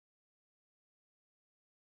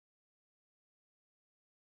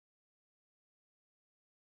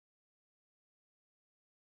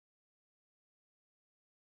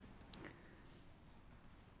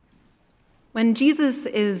When Jesus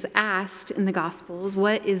is asked in the Gospels,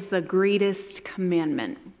 what is the greatest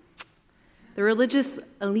commandment? The religious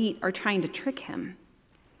elite are trying to trick him.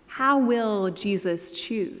 How will Jesus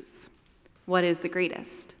choose? What is the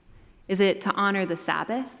greatest? Is it to honor the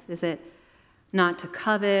Sabbath? Is it not to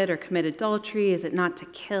covet or commit adultery? Is it not to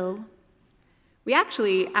kill? We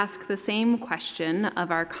actually ask the same question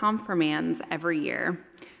of our confirmands every year.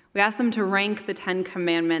 We ask them to rank the 10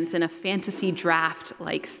 Commandments in a fantasy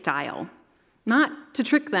draft-like style. Not to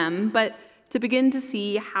trick them, but to begin to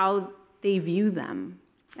see how they view them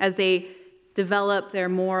as they develop their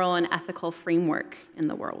moral and ethical framework in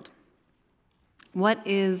the world. What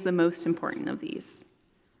is the most important of these?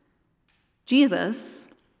 Jesus,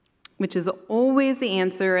 which is always the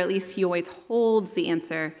answer, or at least he always holds the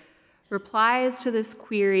answer, replies to this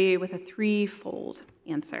query with a threefold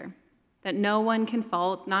answer that no one can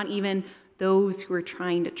fault, not even those who are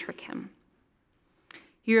trying to trick him.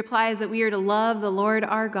 He replies that we are to love the Lord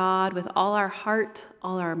our God with all our heart,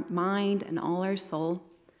 all our mind, and all our soul,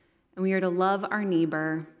 and we are to love our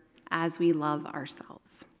neighbor as we love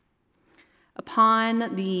ourselves.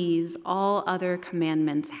 Upon these, all other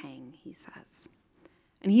commandments hang, he says.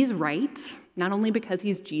 And he's right, not only because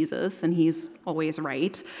he's Jesus and he's always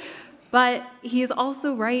right, but he is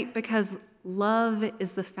also right because love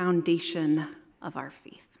is the foundation of our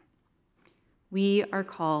faith. We are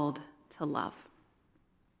called to love.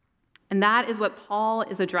 And that is what Paul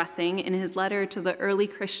is addressing in his letter to the early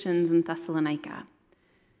Christians in Thessalonica.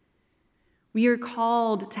 We are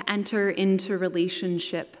called to enter into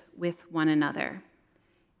relationship with one another.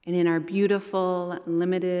 And in our beautiful,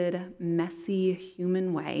 limited, messy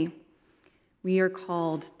human way, we are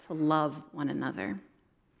called to love one another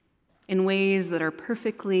in ways that are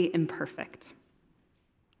perfectly imperfect.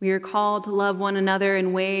 We are called to love one another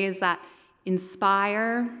in ways that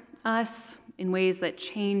inspire us, in ways that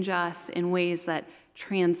change us, in ways that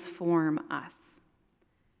transform us.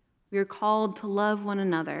 We are called to love one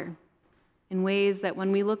another in ways that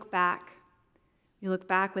when we look back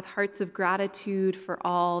with hearts of gratitude for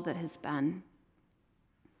all that has been.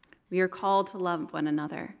 We are called to love one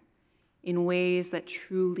another in ways that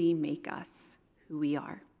truly make us who we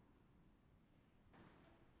are.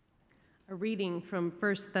 A reading from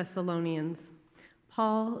 1 Thessalonians.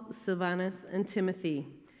 Paul, Silvanus, and Timothy,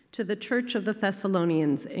 to the church of the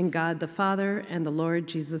Thessalonians in God the Father and the Lord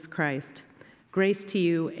Jesus Christ, grace to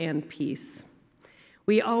you and peace.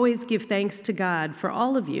 We always give thanks to God for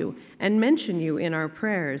all of you and mention you in our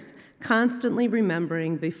prayers, constantly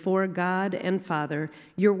remembering before God and Father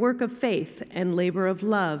your work of faith and labor of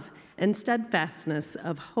love and steadfastness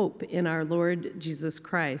of hope in our Lord Jesus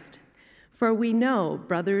Christ. For we know,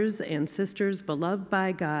 brothers and sisters beloved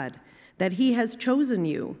by God, that he has chosen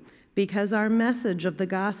you, because our message of the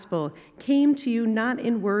gospel came to you not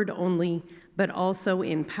in word only, but also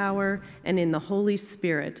in power and in the Holy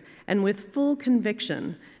Spirit, and with full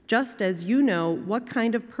conviction, just as you know what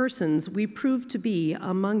kind of persons we proved to be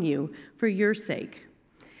among you for your sake.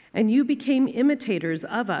 And you became imitators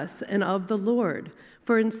of us and of the Lord,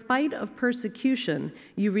 for in spite of persecution,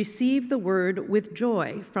 you received the word with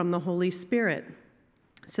joy from the Holy Spirit,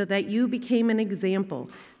 so that you became an example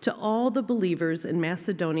to all the believers in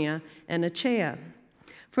Macedonia and Achaia.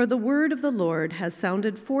 For the word of the Lord has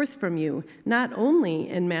sounded forth from you, not only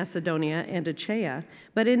in Macedonia and Achaia,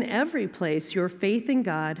 but in every place your faith in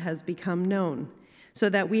God has become known, so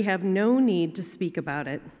that we have no need to speak about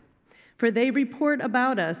it. For they report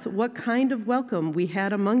about us what kind of welcome we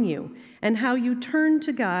had among you, and how you turned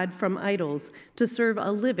to God from idols to serve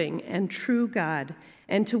a living and true God,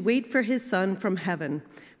 and to wait for his Son from heaven,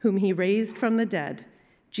 whom he raised from the dead,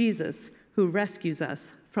 Jesus, who rescues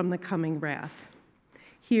us from the coming wrath.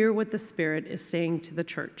 Hear what the Spirit is saying to the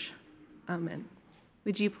church. Amen.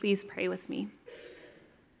 Would you please pray with me?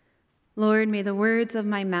 Lord, may the words of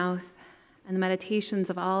my mouth and the meditations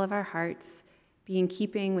of all of our hearts be in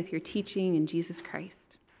keeping with your teaching in Jesus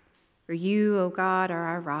Christ. For you, O God, are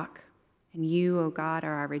our rock, and you, O God,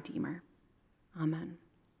 are our Redeemer. Amen.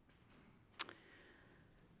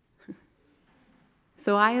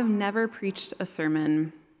 So I have never preached a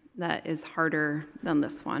sermon that is harder than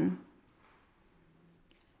this one.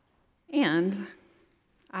 And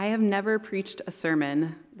I have never preached a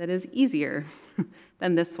sermon that is easier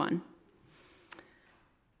than this one.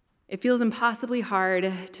 It feels impossibly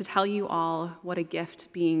hard to tell you all what a gift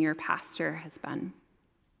being your pastor has been.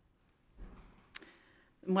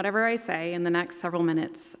 And whatever I say in the next several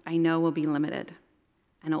minutes, I know will be limited,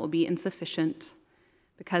 and it will be insufficient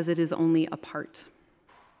because it is only a part.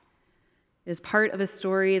 It is part of a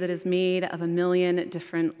story that is made of a million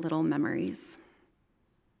different little memories.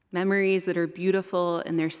 memories that are beautiful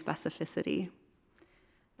in their specificity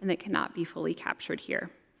and that cannot be fully captured here.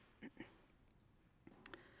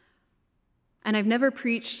 And I've never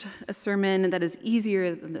preached a sermon that is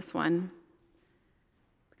easier than this one,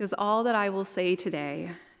 because all that I will say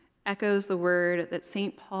today echoes the word that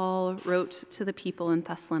St. Paul wrote to the people in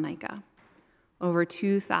Thessalonica over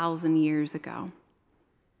 2,000 years ago.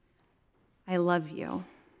 I love you.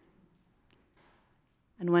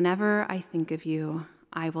 And whenever I think of you,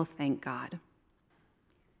 I will thank God.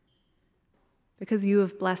 Because you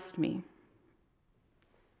have blessed me.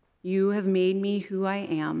 You have made me who I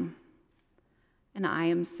am, and I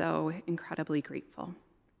am so incredibly grateful.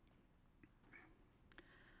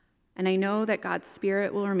 And I know that God's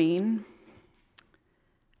Spirit will remain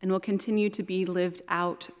and will continue to be lived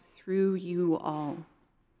out through you all.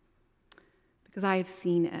 Because I have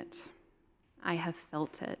seen it, I have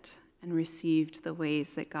felt it, and received the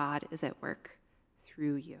ways that God is at work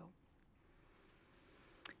through you.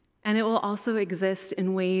 And it will also exist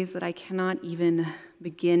in ways that I cannot even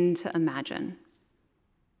begin to imagine.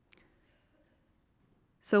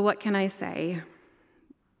 So what can I say?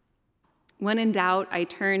 When in doubt, I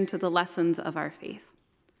turn to the lessons of our faith.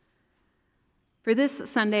 For this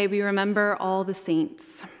Sunday, we remember all the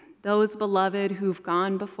saints, those beloved who've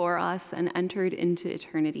gone before us and entered into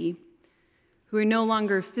eternity, who are no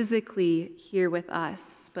longer physically here with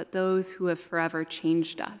us, but those who have forever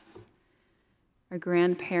changed us. Our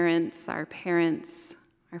grandparents, our parents,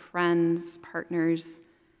 our friends, partners,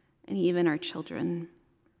 and even our children.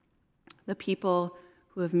 The people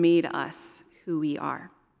who have made us who we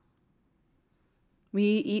are. We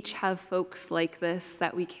each have folks like this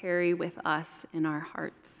that we carry with us in our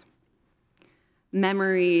hearts.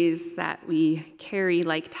 Memories that we carry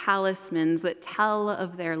like talismans that tell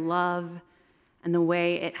of their love and the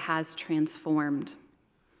way it has transformed.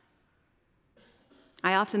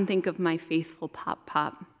 I often think of my faithful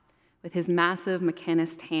Pop with his massive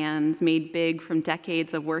mechanist hands made big from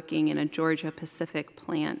decades of working in a Georgia Pacific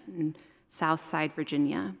plant in Southside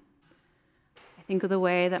Virginia. I think of the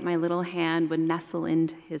way that my little hand would nestle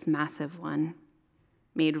into his massive one,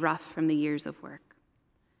 made rough from the years of work.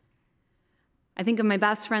 I think of my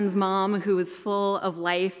best friend's mom, who was full of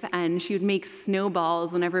life, and she would make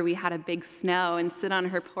snowballs whenever we had a big snow and sit on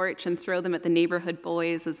her porch and throw them at the neighborhood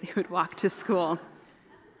boys as they would walk to school.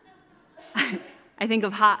 I think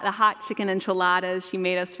of the hot chicken enchiladas she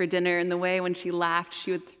made us for dinner and the way when she laughed,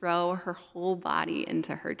 she would throw her whole body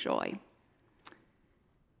into her joy.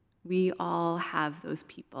 We all have those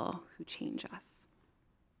people who change us,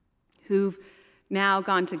 who've now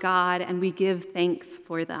gone to God, and we give thanks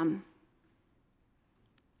for them.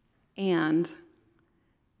 And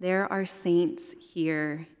there are saints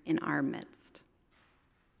here in our midst.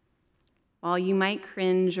 While you might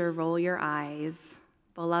cringe or roll your eyes,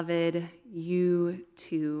 beloved, you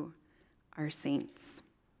too are saints.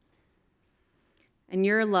 And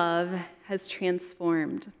your love has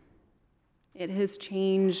transformed. It has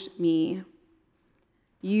changed me.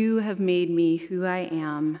 You have made me who I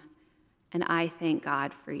am, and I thank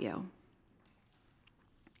God for you.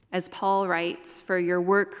 As Paul writes, for your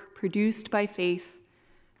work produced by faith,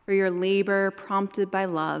 for your labor prompted by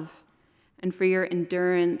love, and for your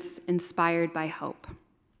endurance inspired by hope.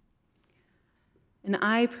 And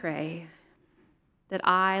I pray that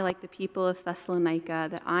I, like the people of Thessalonica,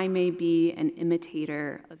 that I may be an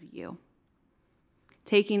imitator of you,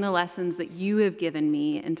 taking the lessons that you have given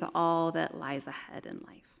me into all that lies ahead in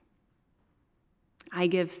life. I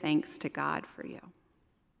give thanks to God for you.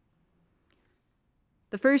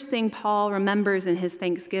 The first thing Paul remembers in his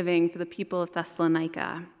thanksgiving for the people of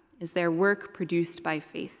Thessalonica is their work produced by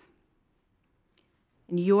faith.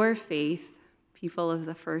 And your faith, people of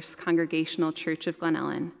the First Congregational Church of Glen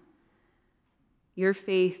Ellen, your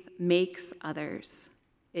faith makes others.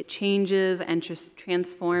 It changes and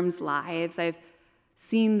transforms lives. I've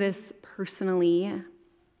seen this personally.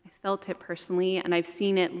 I felt it personally, and I've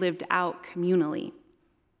seen it lived out communally.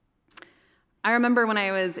 I remember when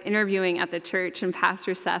I was interviewing at the church and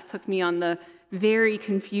Pastor Seth took me on the very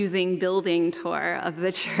confusing building tour of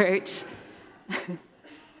the church.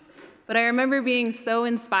 But I remember being so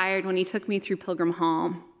inspired when he took me through Pilgrim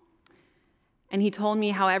Hall. And he told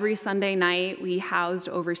me how every Sunday night we housed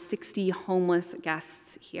over 60 homeless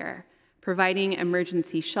guests here, providing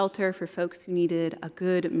emergency shelter for folks who needed a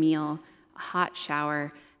good meal, a hot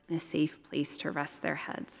shower, and a safe place to rest their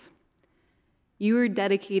heads. You are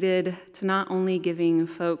dedicated to not only giving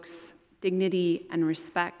folks dignity and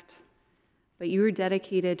respect, but you are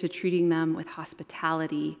dedicated to treating them with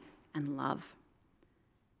hospitality and love.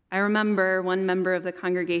 I remember one member of the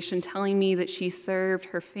congregation telling me that she served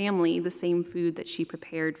her family the same food that she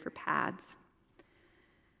prepared for PADS,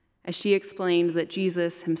 as she explained that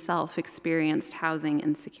Jesus himself experienced housing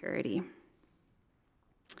insecurity.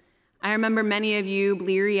 I remember many of you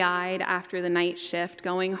bleary-eyed after the night shift,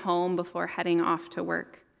 going home before heading off to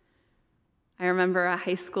work. I remember a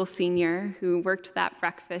high school senior who worked that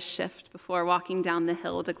breakfast shift before walking down the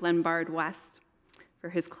hill to Glenbard West for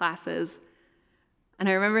his classes. And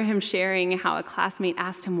I remember him sharing how a classmate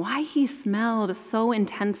asked him why he smelled so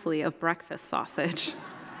intensely of breakfast sausage.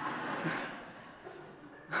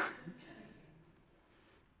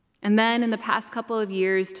 And then in the past couple of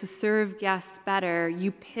years, to serve guests better,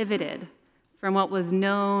 you pivoted from what was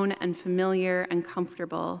known and familiar and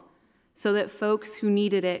comfortable so that folks who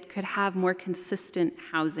needed it could have more consistent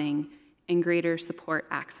housing and greater support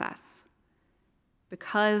access.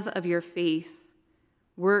 Because of your faith,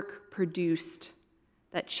 work produced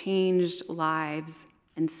that changed lives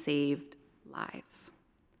and saved lives.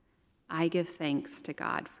 I give thanks to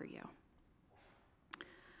God for you.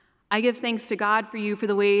 I give thanks to God for you for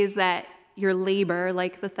the ways that your labor,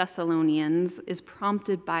 like the Thessalonians, is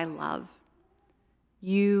prompted by love.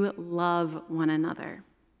 You love one another.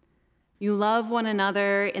 You love one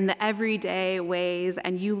another in the everyday ways,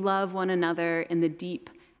 and you love one another in the deep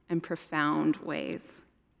and profound ways.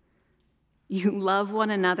 You love one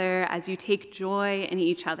another as you take joy in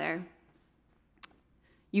each other.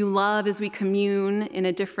 You love as we commune in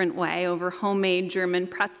a different way over homemade German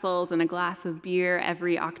pretzels and a glass of beer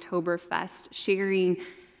every Oktoberfest, sharing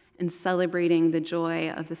and celebrating the joy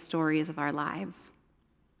of the stories of our lives.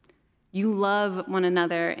 You love one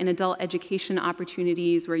another in adult education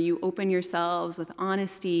opportunities where you open yourselves with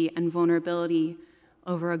honesty and vulnerability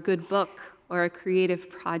over a good book or a creative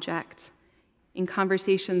project, in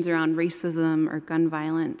conversations around racism or gun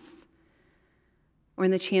violence, or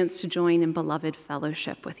in the chance to join in beloved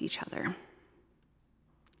fellowship with each other.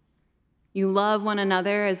 You love one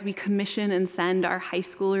another as we commission and send our high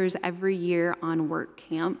schoolers every year on work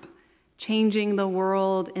camp, changing the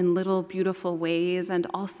world in little beautiful ways and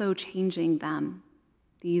also changing them,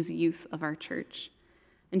 these youth of our church,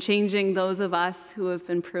 and changing those of us who have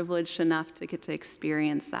been privileged enough to get to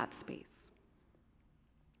experience that space.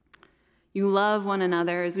 You love one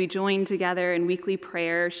another as we join together in weekly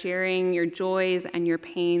prayer, sharing your joys and your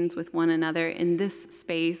pains with one another in this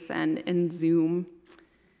space and in Zoom.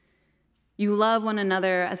 You love one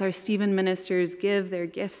another as our Stephen ministers give their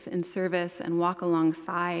gifts in service and walk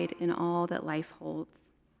alongside in all that life holds.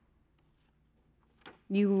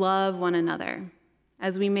 You love one another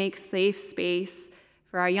as we make safe space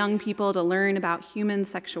for our young people to learn about human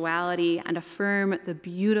sexuality and affirm the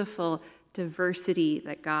beautiful diversity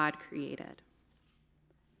that God created.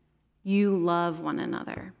 You love one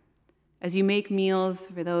another as you make meals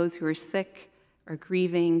for those who are sick or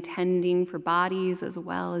grieving, tending for bodies as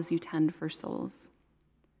well as you tend for souls.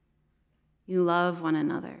 You love one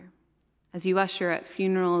another as you usher at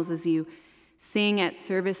funerals, as you sing at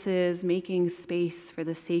services, making space for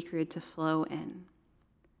the sacred to flow in.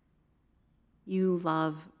 You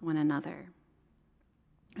love one another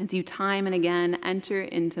as you time and again enter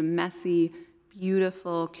into messy,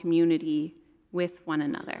 beautiful community with one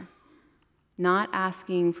another, not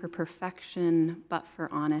asking for perfection, but for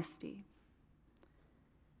honesty.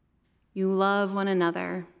 You love one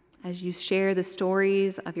another as you share the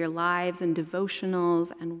stories of your lives in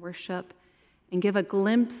devotionals and worship and give a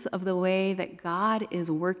glimpse of the way that God is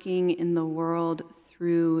working in the world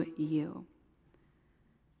through you.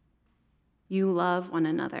 You love one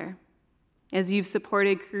another as you've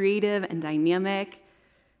supported creative and dynamic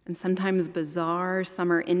and sometimes bizarre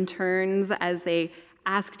summer interns as they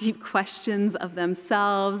ask deep questions of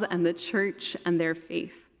themselves and the church and their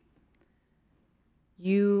faith.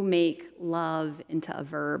 You make love into a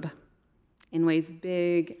verb in ways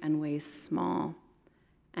big and ways small,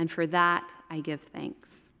 and for that I give thanks.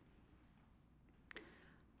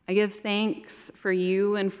 I give thanks for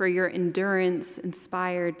you and for your endurance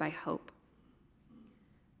inspired by hope.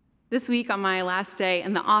 This week on my last day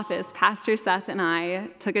in the office, Pastor Seth and I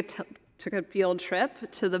took a field trip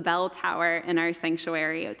to the bell tower in our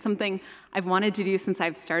sanctuary. It's something I've wanted to do since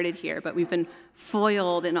I've started here, but we've been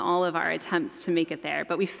foiled in all of our attempts to make it there.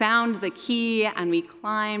 But we found the key and we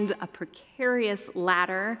climbed a precarious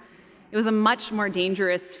ladder. It was a much more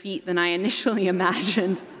dangerous feat than I initially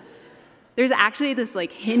imagined. There's actually this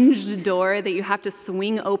hinged door that you have to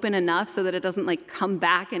swing open enough so that it doesn't come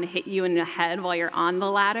back and hit you in the head while you're on the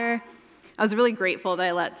ladder. I was really grateful that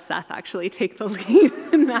I let Seth actually take the lead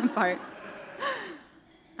in that part.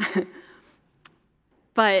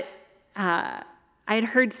 But I had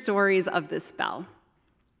heard stories of this bell.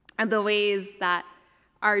 are the ways that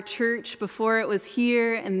our church, before it was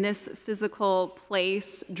here in this physical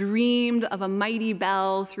place, dreamed of a mighty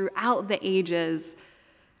bell throughout the ages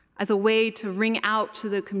as a way to ring out to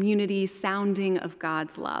the community sounding of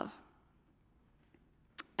God's love.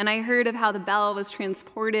 And I heard of how the bell was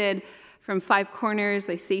transported from Five Corners,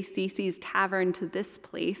 I say Cece's Tavern, to this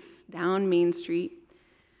place down Main Street,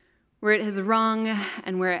 where it has rung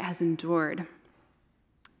and where it has endured.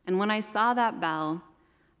 And when I saw that bell,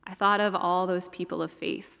 I thought of all those people of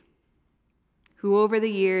faith who over the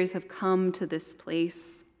years have come to this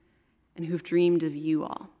place and who've dreamed of you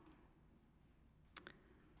all.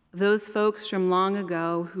 Those folks from long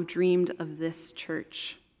ago who dreamed of this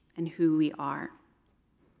church and who we are.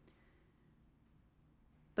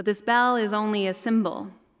 But this bell is only a symbol.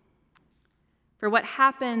 For what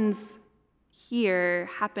happens here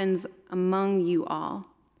happens among you all.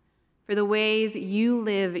 For the ways you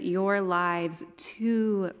live your lives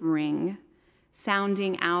to ring,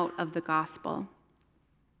 sounding out of the gospel.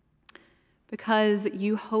 Because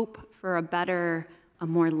you hope for a better, a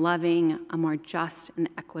more loving, a more just and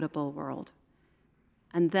equitable world.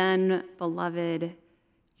 And then, beloved,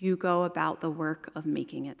 you go about the work of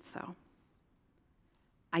making it so.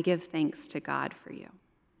 I give thanks to God for you.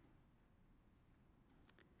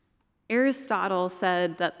 Aristotle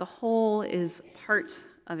said that the whole is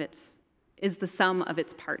the sum of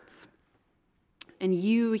its parts. And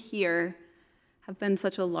you here have been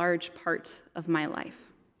such a large part of my life.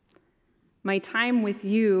 My time with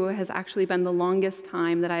you has actually been the longest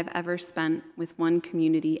time that I've ever spent with one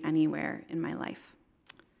community anywhere in my life.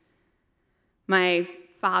 My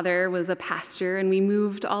father was a pastor, and we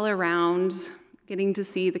moved all around, getting to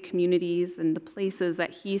see the communities and the places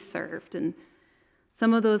that he served. And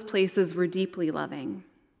some of those places were deeply loving.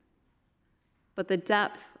 But the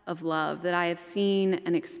depth of love that I have seen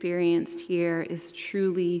and experienced here is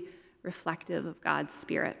truly reflective of God's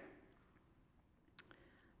Spirit.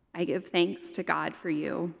 I give thanks to God for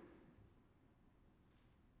you,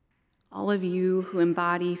 all of you who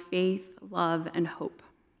embody faith, love, and hope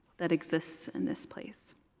that exists in this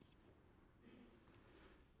place.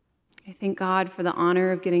 I thank God for the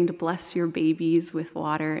honor of getting to bless your babies with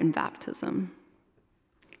water and baptism.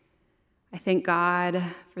 I thank God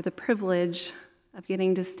for the privilege of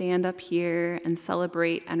getting to stand up here and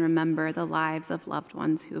celebrate and remember the lives of loved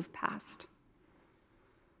ones who have passed.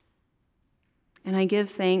 And I give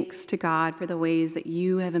thanks to God for the ways that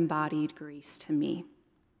you have embodied grace to me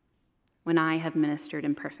when I have ministered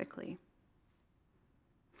imperfectly.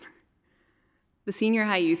 The senior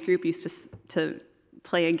high youth group used to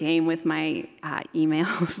play a game with my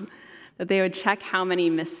emails that they would check how many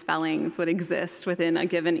misspellings would exist within a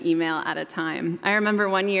given email at a time. I remember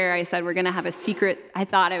one year I said, we're going to have a secret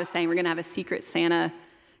Santa,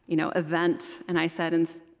 event. And I said,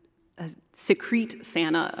 a secret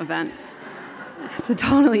Santa event. It's a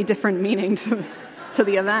totally different meaning to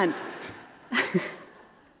the event.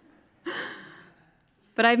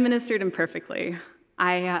 But I've ministered imperfectly.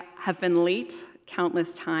 I have been late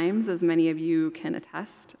countless times, as many of you can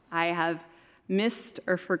attest. I have missed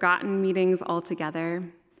or forgotten meetings altogether.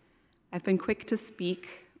 I've been quick to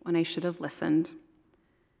speak when I should have listened.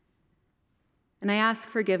 And I ask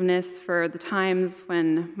forgiveness for the times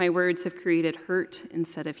when my words have created hurt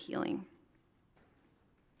instead of healing.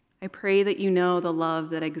 I pray that you know the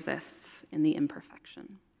love that exists in the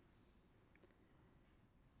imperfection.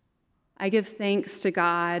 I give thanks to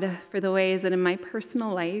God for the ways that in my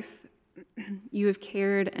personal life you have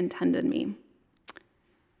cared and tended me.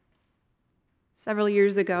 Several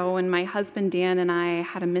years ago, when my husband Dan and I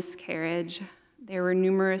had a miscarriage, there were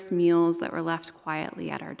numerous meals that were left quietly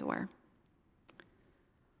at our door.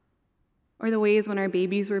 Or the ways when our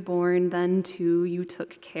babies were born, then too you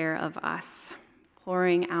took care of us,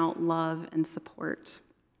 pouring out love and support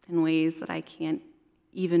in ways that I can't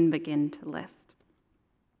even begin to list.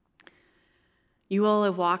 You all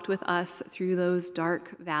have walked with us through those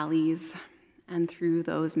dark valleys and through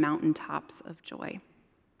those mountaintops of joy.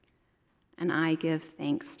 And I give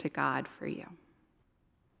thanks to God for you.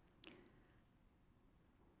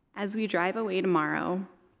 As we drive away tomorrow,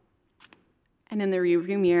 and in the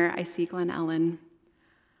rearview mirror I see Glen Ellen,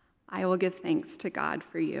 I will give thanks to God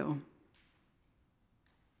for you,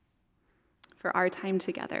 for our time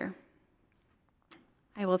together.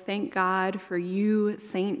 I will thank God for you,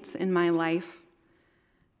 saints, in my life,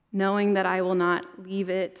 knowing that I will not leave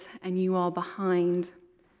it and you all behind,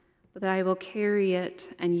 but that I will carry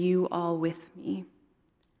it and you all with me.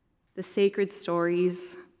 The sacred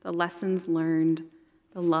stories, the lessons learned,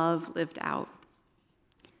 the love lived out.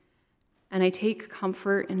 And I take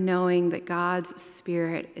comfort in knowing that God's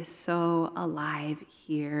Spirit is so alive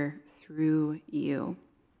here through you,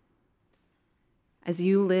 as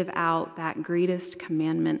you live out that greatest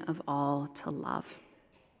commandment of all, to love.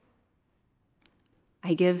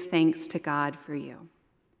 I give thanks to God for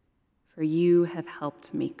you have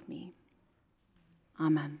helped make me.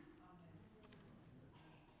 Amen.